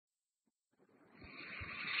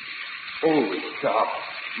Holy cow.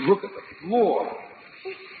 Look at the floor.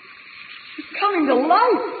 It's coming to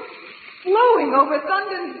life. Flowing over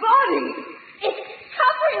Thunden's body. It's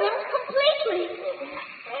covering him completely.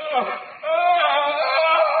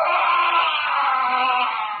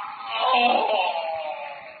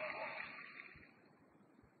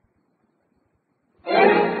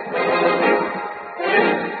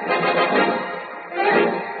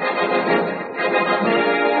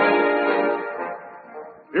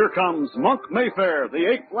 Here comes Monk Mayfair, the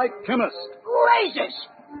ape-like chemist. Blazes!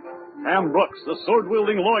 Ham Brooks, the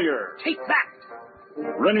sword-wielding lawyer. Take that!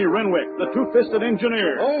 Rennie Renwick, the two-fisted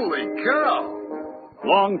engineer. Holy cow.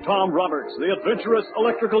 Long Tom Roberts, the adventurous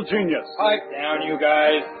electrical genius. Pipe down, you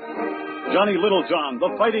guys. Johnny Littlejohn,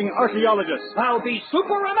 the fighting archaeologist. I'll be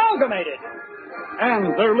super amalgamated.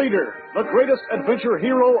 And their leader, the greatest adventure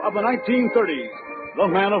hero of the 1930s, the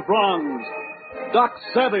man of bronze, Doc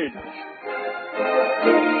Savage.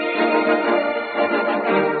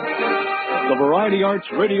 The Variety Arts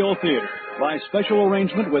Radio Theater, by special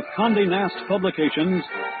arrangement with Condé Nast Publications,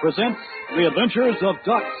 presents The Adventures of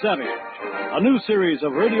Doc Savage, a new series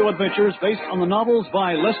of radio adventures based on the novels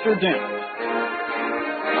by Lester Dent.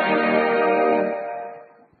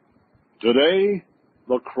 Today,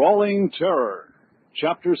 The Crawling Terror,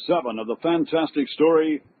 Chapter 7 of the fantastic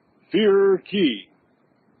story, Fear Key.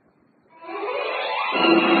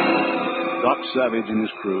 Doc Savage and his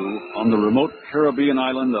crew, on the remote Caribbean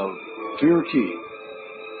island of Fear Key,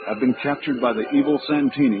 have been captured by the evil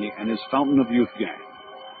Santini and his Fountain of Youth gang.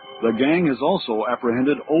 The gang has also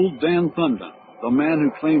apprehended old Dan Thunden, the man who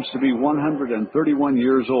claims to be 131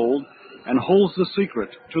 years old and holds the secret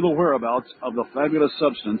to the whereabouts of the fabulous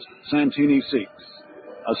substance Santini seeks.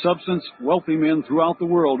 A substance wealthy men throughout the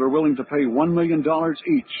world are willing to pay $1 million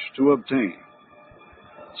each to obtain.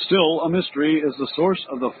 Still, a mystery is the source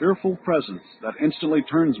of the fearful presence that instantly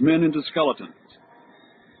turns men into skeletons.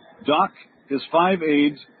 Doc, his 5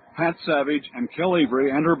 aides, Pat Savage, and Kel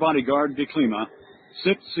Avery, and her bodyguard, DeClima,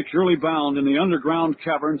 sit securely bound in the underground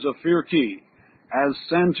caverns of Fear Key as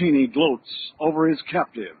Santini gloats over his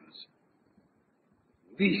captives.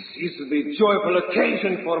 This is the joyful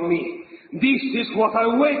occasion for me. This is what I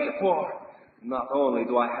waited for. Not only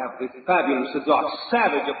do I have this fabulous Doc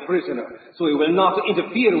Savage a prisoner, so he will not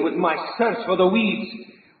interfere with my search for the weeds,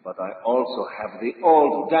 but I also have the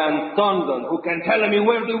old Dan Thunden who can tell me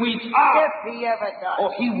where the weeds are. If he ever does.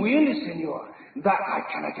 Oh, he will, senor. That I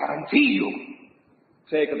can guarantee you.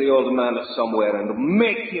 Take the old man somewhere and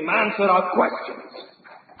make him answer our questions.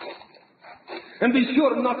 And be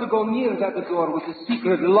sure not to go near that door with the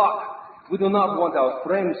secret lock. We do not want our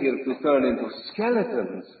friends here to turn into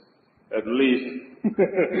skeletons. At least,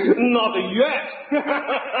 not yet.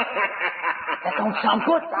 That don't sound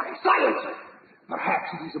good, Doc. Silence! Perhaps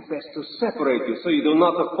it is best to separate you so you do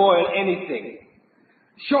not spoil anything.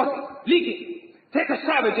 Shorty, Leaky, take a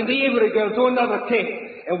Savage and the Avery girl to another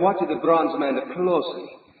cave and watch the bronze man closely.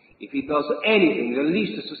 If he does anything the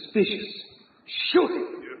least suspicious, shoot him.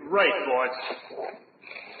 Right, boss.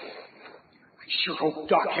 I sure hope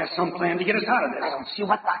Doc has some plan to get us out of I this. don't see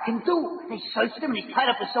what Doc can do. They searched him and he's tied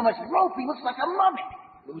up with so much rope he looks like a mummy.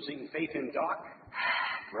 Losing faith in Doc?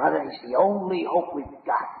 Brother, he's the only hope we've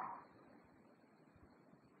got.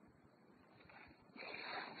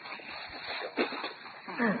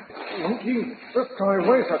 Monkey, this guy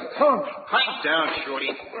weighs a ton. Pipe down, Shorty.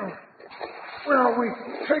 Where are we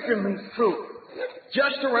taking these two?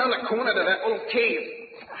 Just around the corner to that little cave.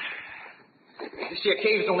 This here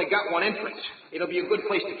cave's only got one entrance. It'll be a good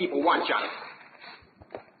place to keep a watch on it.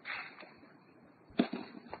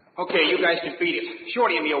 Okay, you guys can beat it.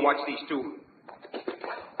 Shorty and me'll watch these two.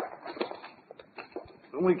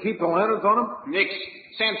 Don't we keep the lanterns on them? Nix,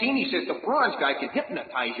 Santini says the bronze guy can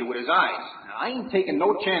hypnotize you with his eyes. Now, I ain't taking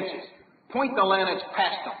no chances. Point the lanterns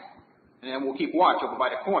past him. And then we'll keep watch over by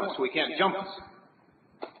the corner so he can't jump us.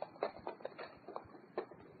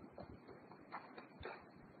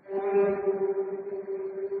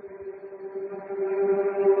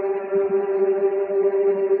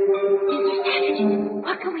 Mr. Savage,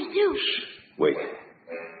 what can we do? Wait.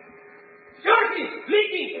 Shorty,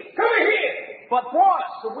 Leaky, come here. But boss,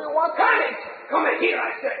 we want Silence! Come here,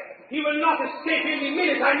 I said. He will not escape any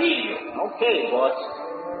minute I need you. Okay, boss.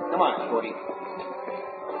 Come on, Shorty.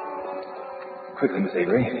 Quickly, Miss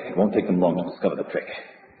Avery. It won't take them long to discover the trick.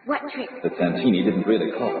 What trick? That Santini didn't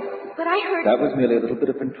really call. But I heard... That was merely a little bit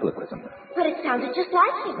of ventriloquism. But it sounded just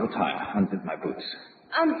like him. No time. Unzip my boots.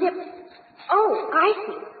 Unzip... Oh, I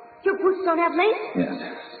see. Your boots don't have laces? Yes.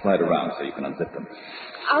 Slide around so you can unzip them.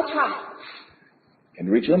 I'll try. Can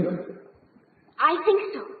you reach them? I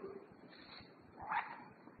think so.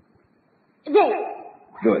 There.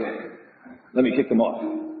 Good. Let me kick them off.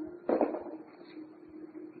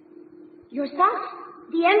 Your socks.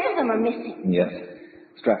 The ends of them are missing. Yes.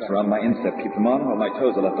 Straps around my instep keep them on while my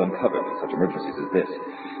toes are left uncovered in such emergencies as this.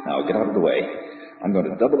 Now, get out of the way. I'm going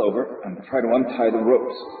to double over and try to untie the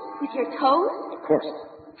ropes. With your toes? Of course.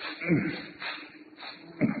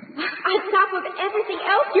 On top of everything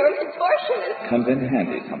else, you're a contortionist. Comes in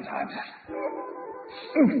handy sometimes.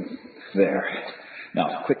 There.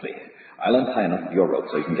 Now, quickly. I'll untie enough of your rope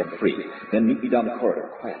so you can get free. Then meet me down the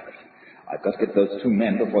corridor quietly. I've got to get those two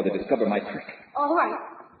men before they discover my trick. All right.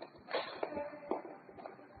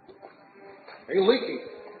 Hey, Leaky.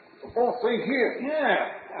 The whole thing here.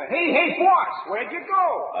 Yeah. Hey, boss, where'd you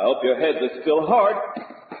go? I hope your heads are still hard.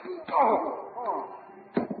 Oh.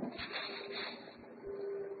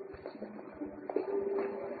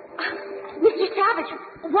 Mr. Savage,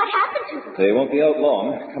 what happened to them? They won't be out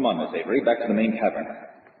long. Come on, Miss Avery, back to the main cavern.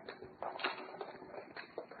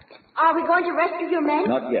 Are we going to rescue your men?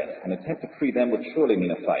 Not yet. An attempt to free them would surely mean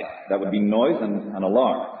a fight. That would be noise and an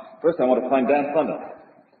alarm. First, I want to find Dan Thunder.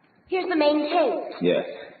 Here's the main cave. Yes.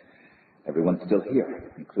 Everyone's still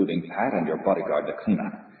here, including Pat and your bodyguard,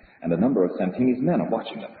 Declina. And a number of Santini's men are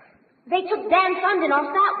watching them. They took Dan Thunden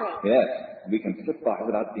off that way. Yes, we can slip by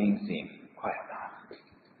without being seen. Quiet now.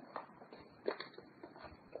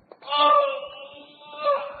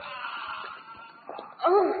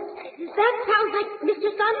 Oh, that sounds like Mr.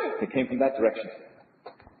 Thunden. It came from that direction.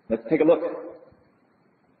 Let's take a look.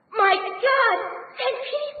 My God!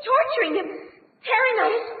 Santini's torturing him, tearing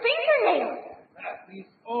out his fingernails. That is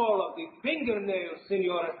all of the fingernails,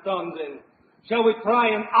 Senora Thunden. Shall we try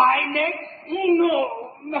an eye next? No,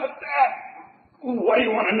 not that. What do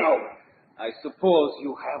you want to know? I suppose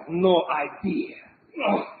you have no idea.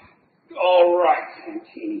 Oh, all right,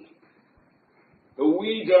 Santini. The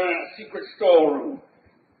weeds are in a secret storeroom.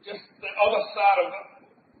 Just the other side of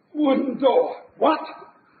the wooden door. What?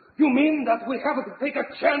 You mean that we have to take a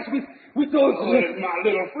chance with those... With my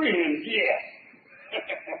little friends, yes.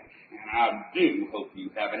 And I do hope you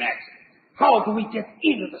have an accident. How do we get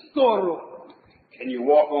into the storeroom? Can you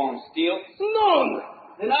walk on stilts? None.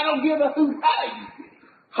 Then I don't give a hoot how you do.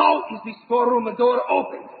 How is the storeroom door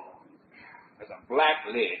open? There's a black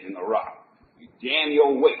ledge in the rock. You jam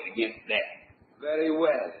your weight against that. Very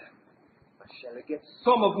well. I shall get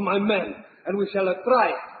some of my men, and we shall try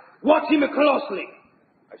it. Watch him closely.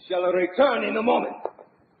 I shall return in a moment.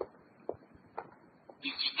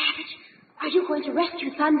 Mr. Savage, are you going to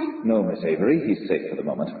rescue Thunden? No, Miss Avery, he's safe for the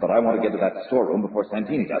moment, but I want to get to that storeroom before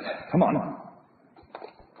Santini does. Come on.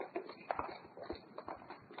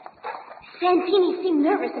 Santini seemed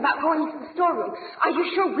nervous about going into the storeroom. Are you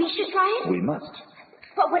sure we should try it? We must.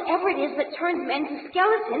 But whatever it is that turns men to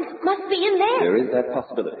skeletons must be in there. There is that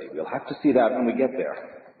possibility. We'll have to see that when we get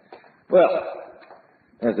there. Well,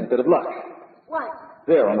 there's a bit of luck. What?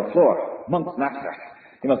 There on the floor. Monk's knapsack.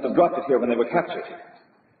 He must have dropped it here when they were captured.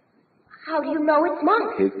 How do you know it's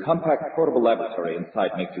Monk? His compact portable laboratory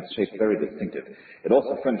inside makes its shape very distinctive. It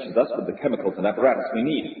also furnishes us with the chemicals and apparatus we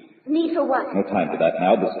need. Need for what? No time for that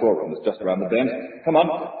now. The storeroom is just around the bend. Come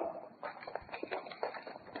on.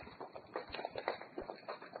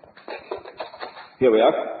 Here we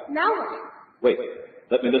are. Now what? Wait.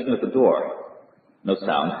 Let me listen at the door. No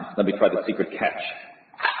sound. Let me try the secret catch.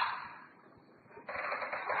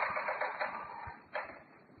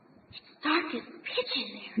 It's dark as pitch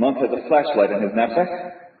in there. Monk has a flashlight in his knapsack.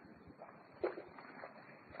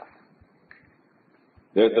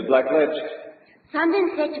 There's the black ledge.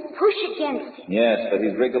 Thunden said to push against it. Yes, but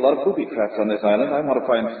he's rigged a lot of booby traps on this island. I want to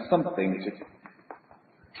find something to...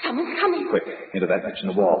 Someone's coming. Quick, into that niche in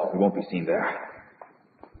the wall. We won't be seen there.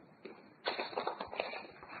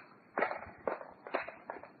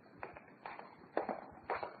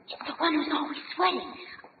 It's the one who's always sweating.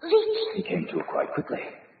 Leaking. He came to quite quickly.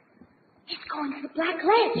 He's going to the black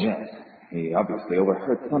ledge. Yes, he obviously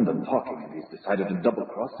overheard Thunden talking, and he's decided to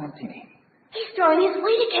double-cross Santini. He's throwing his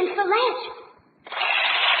weight against the ledge.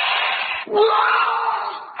 Oh,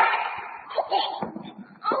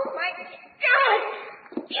 my God!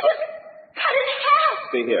 He was cut in half!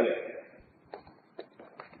 Stay here.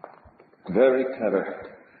 Very clever.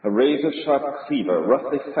 A razor-sharp cleaver,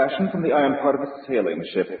 roughly fashioned from the iron part of a sailing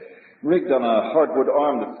ship, rigged on a hardwood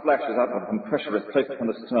arm that flashes out when pressure is placed upon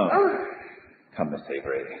the stone. Oh. Come, Miss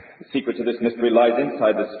Avery. The secret to this mystery lies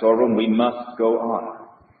inside the storeroom. We must go on.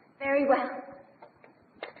 Very well.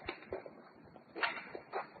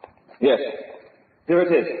 Yes, here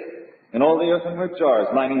it is, in all the earthenware jars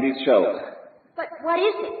lining these shelves. But what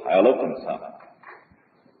is it? I'll open some.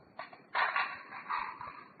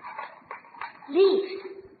 Leaves,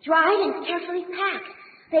 dried and carefully packed.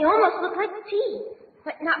 They almost look like tea,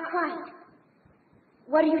 but not quite.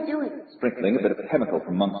 What are you doing? Sprinkling a bit of chemical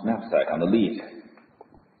from Monk's knapsack on the lead.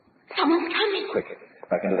 Someone's coming. Quick,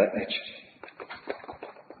 back into that niche.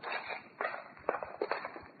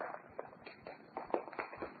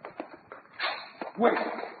 Wait.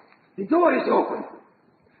 The door is open.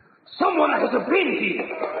 Someone has been here.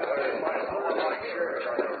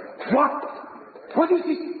 What? What is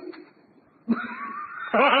this?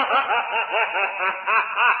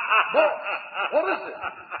 What is it?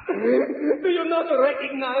 Do you not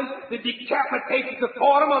recognize the decapitated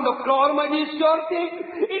form on the floor, my dear Shorty?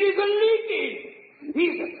 It is a leaking.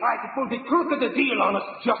 He's tried to pull the crook of the deal on us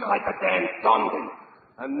just like a damn Dundon.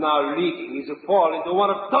 And now leaking is a fall into one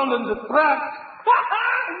of Dundon's traps.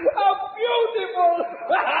 How beautiful!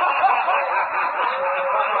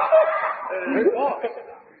 Hey, boss,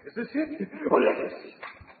 is this it? Oh, let us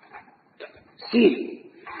see.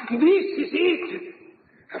 See, this is it.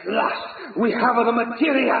 At last, we have the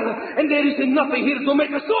material, and there is enough here to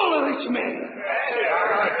make us all rich men.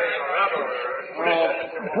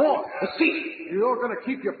 Boss, See, you're going to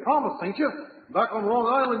keep your promise, ain't you? Back on Long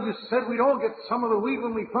Island, you said we'd all get some of the weed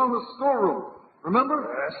when we found the storeroom. Remember?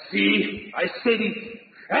 See, I said it.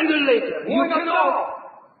 And later, you can all...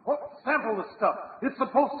 What? Sample the stuff. It's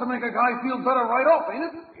supposed to make a guy feel better right off, ain't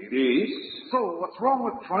it? It is. So what's wrong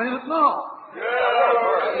with trying it now?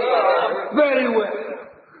 Very well.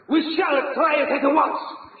 We shall try it at once.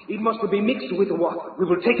 It must be mixed with water. We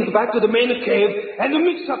will take it back to the main cave and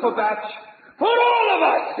mix up a batch for all of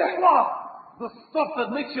us. What? The stuff that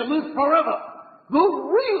makes you live forever. The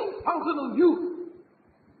real fountain of youth.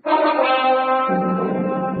 Hey,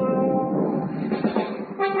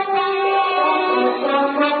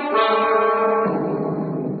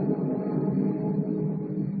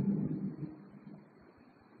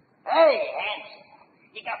 Hanson,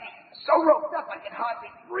 you got me so roped up I can hardly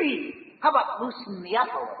breathe. How about loosening me up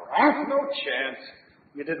a little, huh? No chance.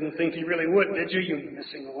 You didn't think he really would, did you, you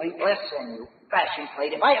missing link? Listen, you fashion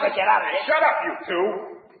plate, if I ever get out of this... Shut up, you two!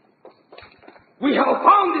 We have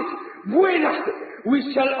found it. Buena.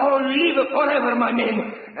 We shall all live forever, my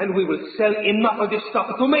men. And we will sell enough of this stuff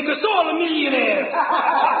to make us all millionaires.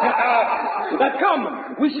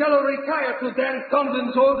 Come, we shall retire to Dan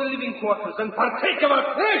Condon's old living quarters and partake of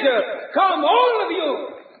our treasure. Come, all of you.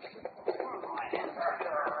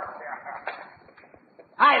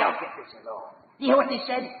 I don't get this at all. You hear what they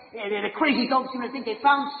said? The crazy dogs seem to think they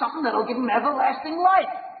found something that'll give them everlasting life.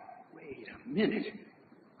 Wait a minute.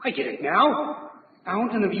 I get it now.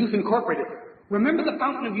 Fountain of Youth Incorporated. Remember the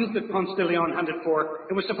Fountain of Youth that Ponce de Leon hunted for?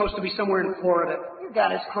 It was supposed to be somewhere in Florida. You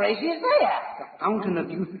got as crazy as they are. The Fountain of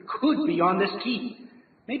Youth could be on this key.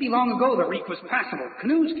 Maybe long ago the reef was passable.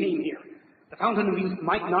 Canoes came here. The Fountain of Youth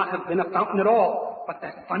might not have been a fountain at all, but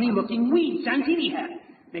that funny-looking weed Santini had.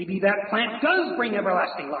 Maybe that plant does bring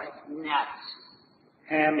everlasting life. Nuts.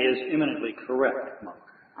 Ham is eminently correct, Monk.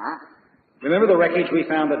 Huh? Remember the wreckage we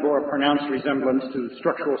found that bore a pronounced resemblance to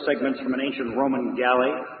structural segments from an ancient Roman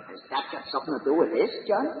galley? Has that got something to do with this,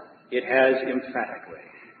 John? It has emphatically.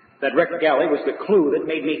 That wrecked galley was the clue that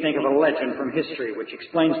made me think of a legend from history which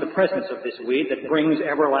explains the presence of this weed that brings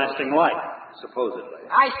everlasting life, supposedly.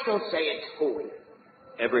 I still say it's hooey.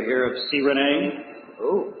 Ever hear of Cyrene?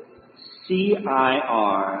 Who? Cyrene.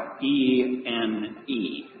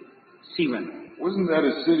 Cyrene. Wasn't that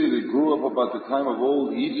a city that grew up about the time of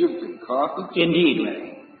old Egypt and Carthage? Indeed,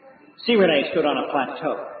 Lenny. Cyrene stood on a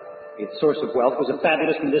plateau. Its source of wealth was a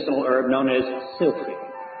fabulous medicinal herb known as silphium.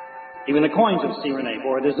 Even the coins of Cyrene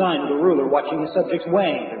bore a design of the ruler watching his subjects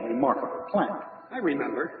weighing the remarkable plant. I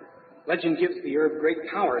remember. Legend gives the herb great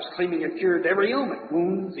powers, claiming it cured every ailment,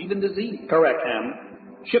 wounds, even disease. Correct,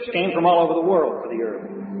 Ham. Ships came from all over the world for the herb,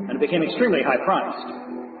 and it became extremely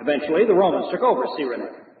high-priced. Eventually, the Romans took over Cyrene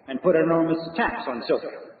and put enormous tax on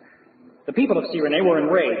silphium. The people of Cyrene were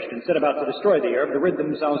enraged and set about to destroy the herb to rid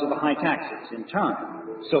themselves of the high taxes. In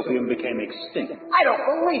time, silphium became extinct. I don't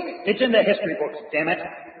believe it. It's in the history books, damn it.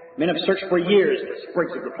 Men have searched for years for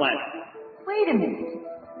sprigs of the plant. Wait a minute.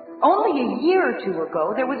 Only a year or two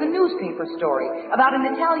ago, there was a newspaper story about an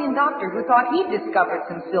Italian doctor who thought he'd discovered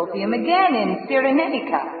some silphium again in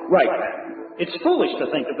Cyrenaica. Right. It's foolish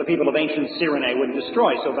to think that the people of ancient Cyrene would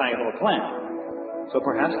destroy so valuable a plant. So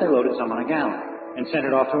perhaps they loaded some on a galley and sent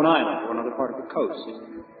it off to an island or another part of the coast.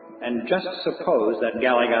 And just suppose that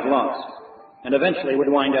galley got lost and eventually would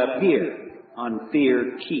wind up here on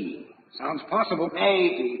Fear Key. Sounds possible.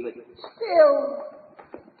 Maybe, but still...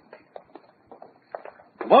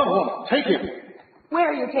 Come on, woman, take him.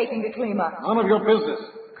 Where are you taking the Klima? None of your business.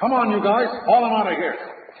 Come on, you guys. Haul him out of here.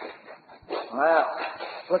 Well,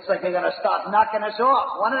 looks like they're going to start knocking us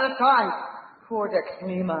off, one at a time. Poor de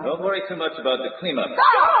Klima. Don't worry too much about the Klima.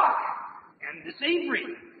 Stop! And this Avery.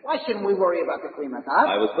 Why shouldn't we worry about the Klima, Doc?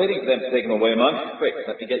 I was waiting for them to take him away, Monk. Quick,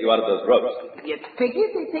 let me get you out of those ropes. You figured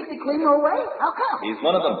they'd take the Klima away? How come? He's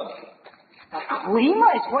one of them. The Klima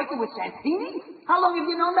is working with Santini? How long have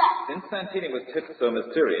you known that? Since Santini was tipped so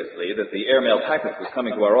mysteriously that the airmail package was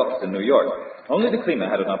coming to our office in New York, only the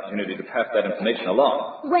Klima had an opportunity to pass that information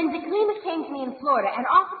along. When the Klima came to me in Florida and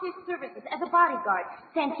offered his services as a bodyguard,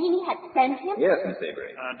 Santini had sent him? Yes, Miss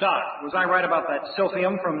Avery. Doc, was I right about that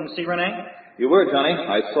silphium from C. Renee? You were, Johnny.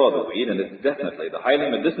 I saw the weed, and it's definitely the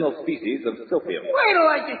highly medicinal species of silphium. Wait till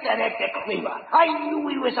I get that Hector Klima. I knew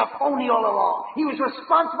he was a phony all along. He was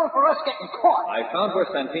responsible for us getting caught. I found where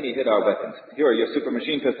Santini hid our weapons. Here are your super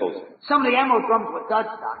machine pistols. Some of the ammo drums were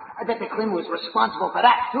duds, Doc. I bet the Klima was responsible for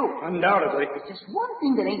that, too. Undoubtedly. There's just one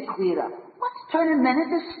thing that ain't cleared up. What's turning men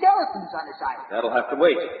into skeletons on this island? That'll have to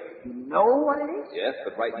wait. You know what it is? Yes,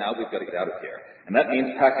 but right now we've got to get out of here. And that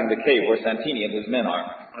means packing the cave where Santini and his men are.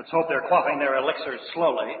 Let's hope they're quaffing their elixirs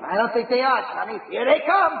slowly. I don't think they are, Sonny. Here they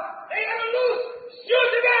come. They have it loose!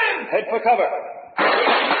 Shoot again! Head for cover.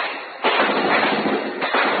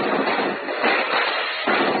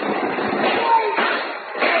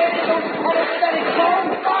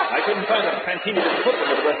 I couldn't find them. Santini didn't put them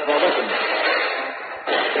with the rest of our weapons.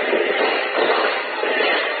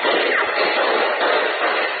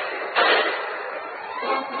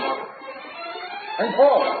 Hey,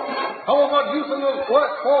 Paul, how about using those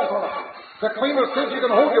glass balls on them? The Klima says you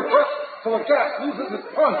can hold your breath till the gas loses its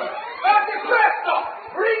punch. That's the crystal!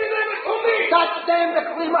 Bring it in to me! God damn the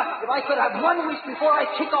Klima! If I could have one wish before I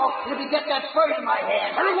kick off, it'd be get that bird in my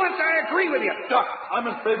hand. For once, I agree with you. Doc, I'm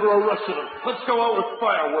in favor of arresting him. Let's go out with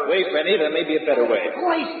fireworks. Wait, Rennie, there may be a better way.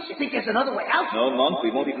 Blazes, you think there's another way out? No, Monk,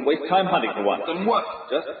 we won't even waste time hunting for one. Then what?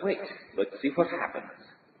 Just wait. Let's see what happens.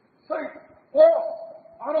 Say,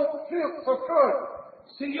 Paul, I don't feel so good.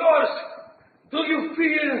 Senors, do you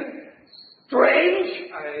feel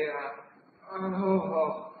strange?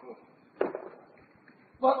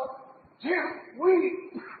 But, Jim,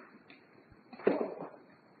 we...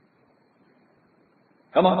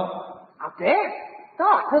 Come on. Out there?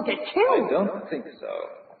 Doc, we'll get I killed. don't think so.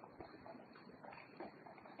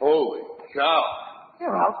 Holy cow.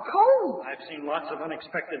 They're out cold. I've seen lots of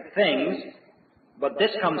unexpected things, but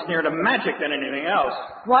this comes nearer to magic than anything else.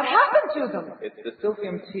 What happened to them? It's the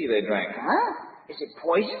silphium tea they drank. Huh? Is it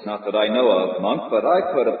poison? Not that I know of, Monk, but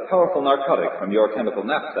I put a powerful narcotic from your chemical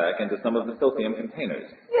knapsack into some of the silphium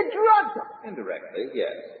containers. You drugged them. Indirectly,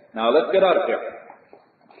 yes. Now let's get out of here.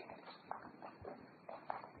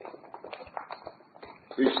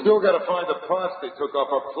 We've still got to find the parts they took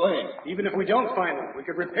off our plane. Even if we don't find them, we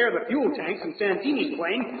could repair the fuel tanks in Santini's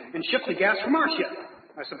plane and ship the gas from our ship.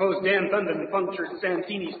 I suppose Dan Thunden punctured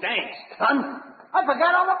Santini's tanks. Son, I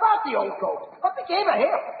forgot all about the old goat. What became of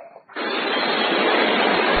him?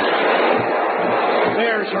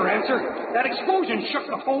 There's her answer. That explosion shook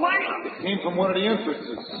the whole island. It came from one of the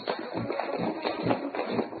entrances.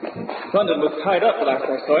 Thunden was tied up the last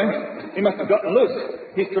I saw him. He must have gotten loose.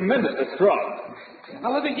 He's tremendously strong. A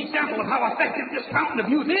living example of how effective this fountain of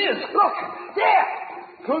youth is. Look, there!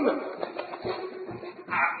 Thunden!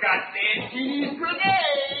 I've got Santini's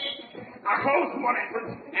grenade! I'll close one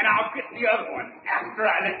entrance, and I'll get the other one after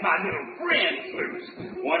I let my little friends loose.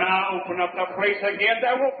 When I open up the place again,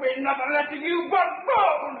 there won't be nothing left of you but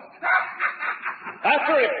bones!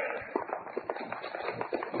 After him!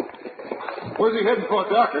 Where's he heading for,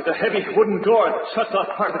 Doc? There's a heavy wooden door that shuts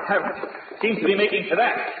off part of the cavern. Seems to be making for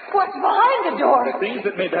that. What's behind the door? The things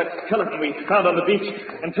that made that skeleton we found on the beach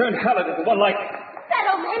and turned Hallett into one like... That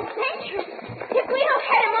old man's dangerous. If we don't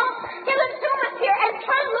head him off, he'll assume us here and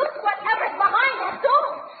turn loose whatever's behind that door.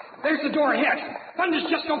 There's the door ahead. Thunder's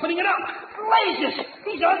just opening it up. Blazes!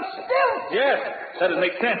 He's on stilts! Yes, that'd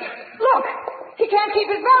make sense. Look, he can't keep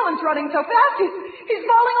his balance running so fast. He's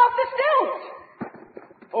falling off the stilts.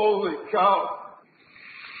 Holy cow.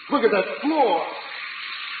 Look at that floor.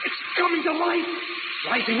 It's coming to life.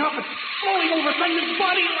 Rising up and flowing over Thunder's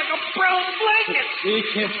body like a brown blanket. He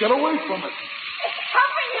can't get away from it. It's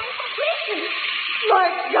covering him completely. My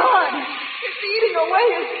God, it's eating away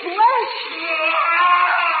his flesh.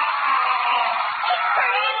 It's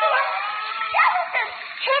turning into a skeleton.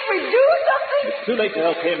 Can't we do something? It's too late to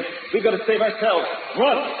help him. We've got to save ourselves.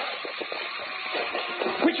 Run!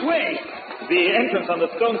 Which way? The entrance on the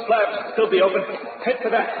stone slab should still be open. Head for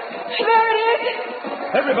that. There it is.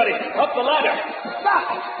 Everybody, up the ladder. Doc,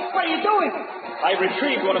 what are you doing? I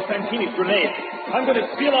retrieved one of Santini's grenades. I'm going to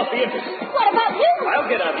steal off the entrance. What about you? I'll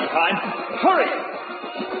get out in time. Hurry!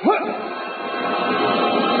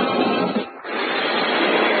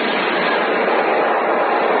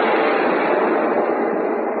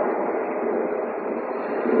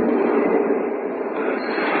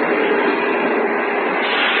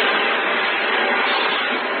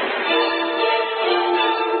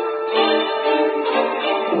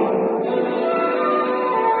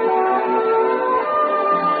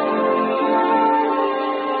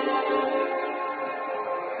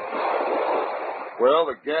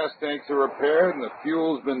 the gas tanks are repaired and the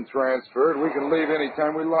fuel's been transferred, we can leave any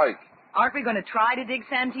time we like. Aren't we going to try to dig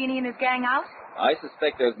Santini and his gang out? I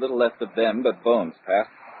suspect there's little left of them but bones, Pat.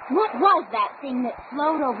 What was that thing that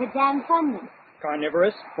flowed over Dan Thunden?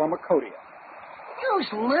 Carnivorous formicodia. Use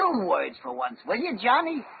little words for once, will you,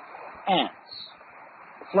 Johnny? Ants.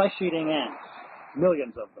 Flesh-eating ants.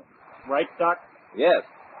 Millions of them. Right, Doc? Yes.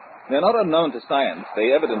 They're not unknown to science.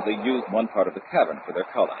 They evidently used one part of the cavern for their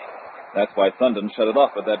colony. That's why Thunden shut it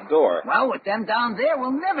off with that door. Well, with them down there,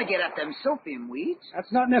 we'll never get at them silphium weeds.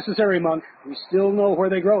 That's not necessary, Monk. We still know where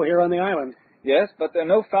they grow here on the island. Yes, but they're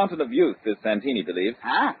no fountain of youth, as Santini believes.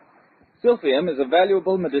 Huh? Silphium is a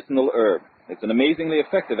valuable medicinal herb. It's an amazingly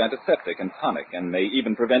effective antiseptic and tonic, and may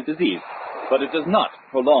even prevent disease. But it does not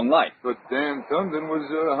prolong life. But Dan Thunden was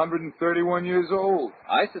 131 years old.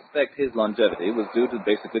 I suspect his longevity was due to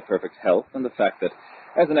basically perfect health and the fact that,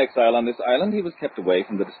 as an exile on this island, he was kept away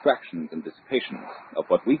from the distractions and dissipations of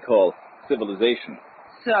what we call civilization.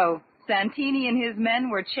 So, Santini and his men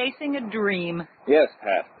were chasing a dream. Yes,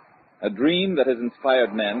 Pat. A dream that has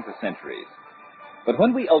inspired men for centuries. But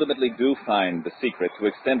when we ultimately do find the secret to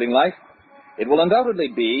extending life, it will undoubtedly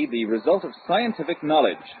be the result of scientific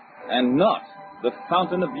knowledge, and not the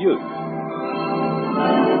fountain of youth.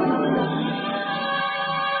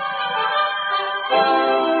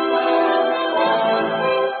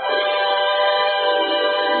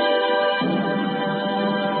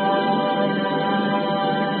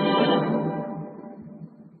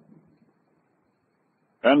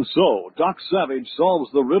 And so, Doc Savage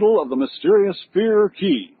solves the riddle of the mysterious Fear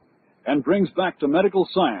Key and brings back to medical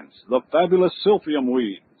science the fabulous silphium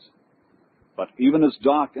weeds. But even as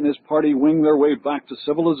Doc and his party wing their way back to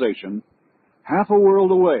civilization, half a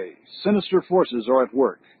world away, sinister forces are at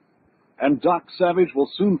work, and Doc Savage will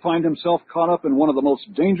soon find himself caught up in one of the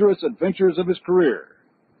most dangerous adventures of his career.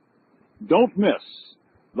 Don't miss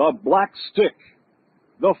The Black Stick,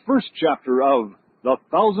 the first chapter of The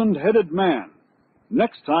Thousand-Headed Man,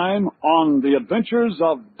 next time on The Adventures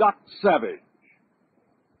of Doc Savage.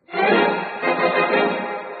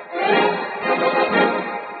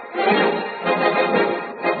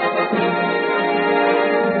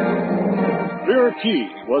 Fear Key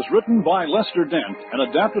was written by Lester Dent and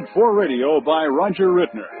adapted for radio by Roger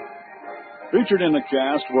Rittner. Featured in the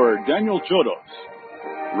cast were Daniel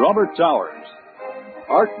Chodos, Robert Towers,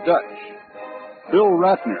 Art Dutch, Bill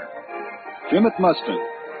Ratner, Jemmett Mustin,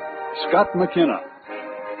 Scott McKenna,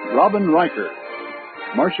 Robin Riker,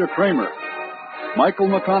 Marcia Kramer, Michael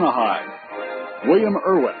McConaughey, William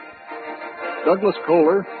Irwin, Douglas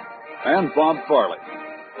Kohler, and Bob Farley.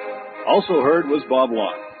 Also heard was Bob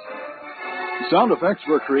Watts. Sound effects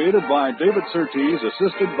were created by David Surtees,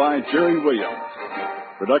 assisted by Jerry Williams.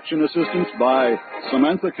 Production assistance by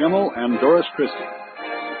Samantha Kimmel and Doris Christie.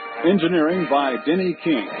 Engineering by Denny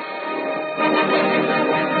King.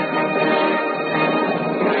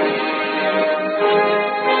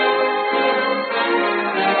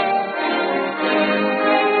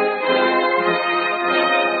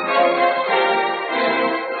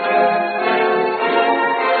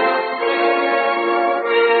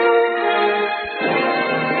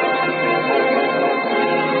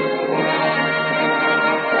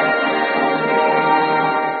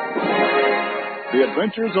 The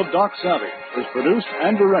Adventures of Doc Savage is produced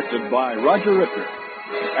and directed by Roger Rittner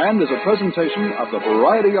and is a presentation of the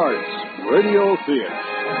Variety Arts Radio Theater.